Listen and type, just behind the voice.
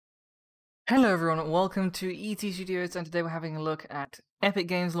Hello everyone, and welcome to ET Studios, and today we're having a look at Epic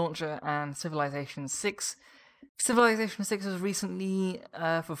Games Launcher and Civilization 6. Civilization 6 was recently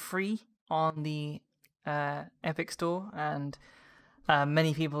for free on the Epic Store, and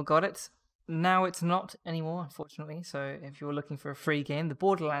many people got it. Now it's not anymore, unfortunately, so if you're looking for a free game, the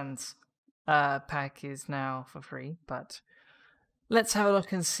Borderlands pack is now for free, but let's have a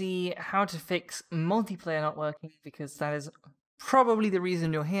look and see how to fix multiplayer not working, because that is probably the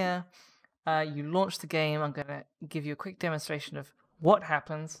reason you're here. You launch the game. I'm going to give you a quick demonstration of what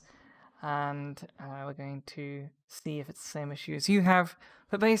happens, and we're going to see if it's the same issue as you have.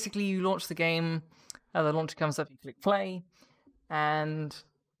 But basically, you launch the game, the launcher comes up, you click play, and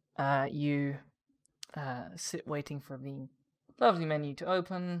you sit waiting for the lovely menu to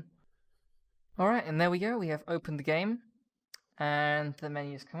open. Alright, and there we go. We have opened the game, and the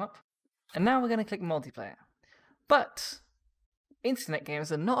menu's come up. And now we're going to click multiplayer. But internet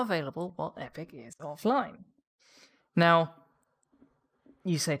games are not available while Epic is offline. Now,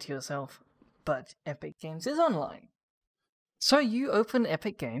 you say to yourself, but Epic Games is online. So you open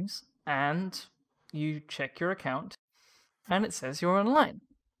Epic Games and you check your account and it says you're online.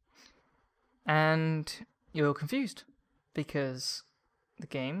 And you're confused because the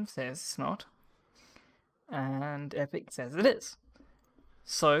game says it's not and Epic says it is.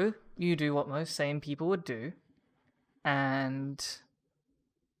 So you do what most sane people would do, and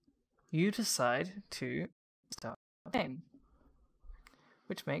you decide to start the game,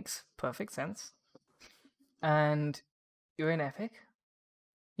 which makes perfect sense. And you're in Epic,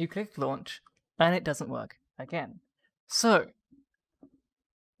 you click launch, and it doesn't work again. So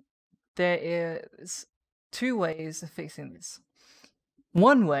there is two ways of fixing this.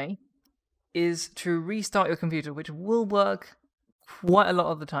 One way is to restart your computer, which will work quite a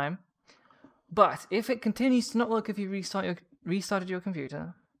lot of the time. But if it continues to not work if you restarted your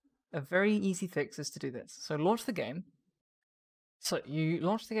computer, a very easy fix is to do this. So launch the game. So you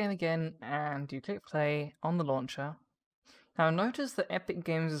launch the game again and you click play on the launcher. Now notice that Epic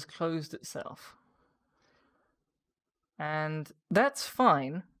Games has closed itself. And that's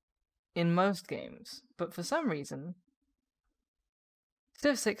fine in most games, but for some reason,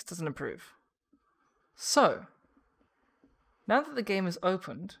 Civ 6 doesn't approve. So now that the game is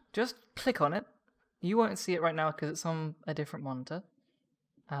opened, just click on it. You won't see it right now because it's on a different monitor.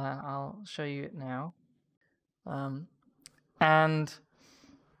 I'll show you it now. And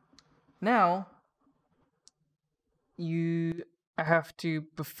now you have to,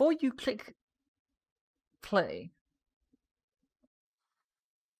 before you click play,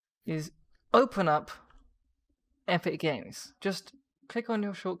 is open up Epic Games. Just click on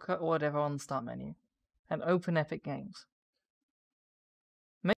your shortcut or whatever on the start menu and open Epic Games.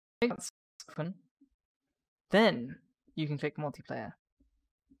 Make it open. Then you can click multiplayer.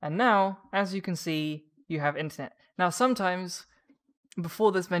 And now, as you can see, you have internet. Now sometimes,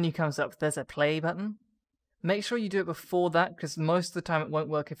 before this menu comes up, there's a play button. Make sure you do it before that, because most of the time it won't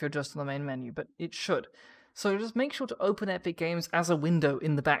work if you're just on the main menu, but it should. So just make sure to open Epic Games as a window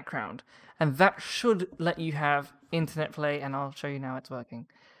in the background, and that should let you have internet play, and I'll show you now it's working.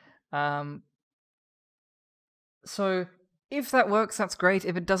 So if that works, that's great.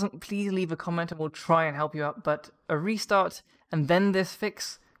 If it doesn't, please leave a comment and we'll try and help you out. But a restart and then this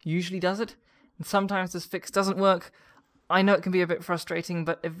fix usually does it. And sometimes this fix doesn't work. I know it can be a bit frustrating,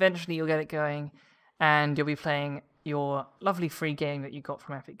 but eventually you'll get it going and you'll be playing your lovely free game that you got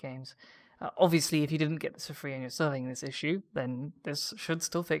from Epic Games. Obviously, if you didn't get this for free and you're still having this issue, then this should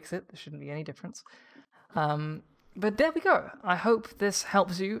still fix it. There shouldn't be any difference. But there we go. I hope this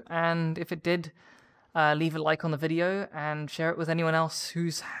helps you, and if it did, leave a like on the video and share it with anyone else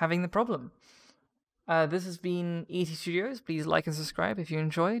who's having the problem. This has been ET Studios. Please like and subscribe if you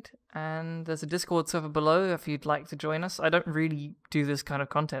enjoyed, and there's a Discord server below if you'd like to join us. I don't really do this kind of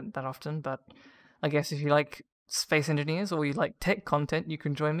content that often, but I guess if you like space engineers or you like tech content, you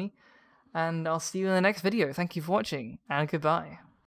can join me, and I'll see you in the next video. Thank you for watching, and goodbye.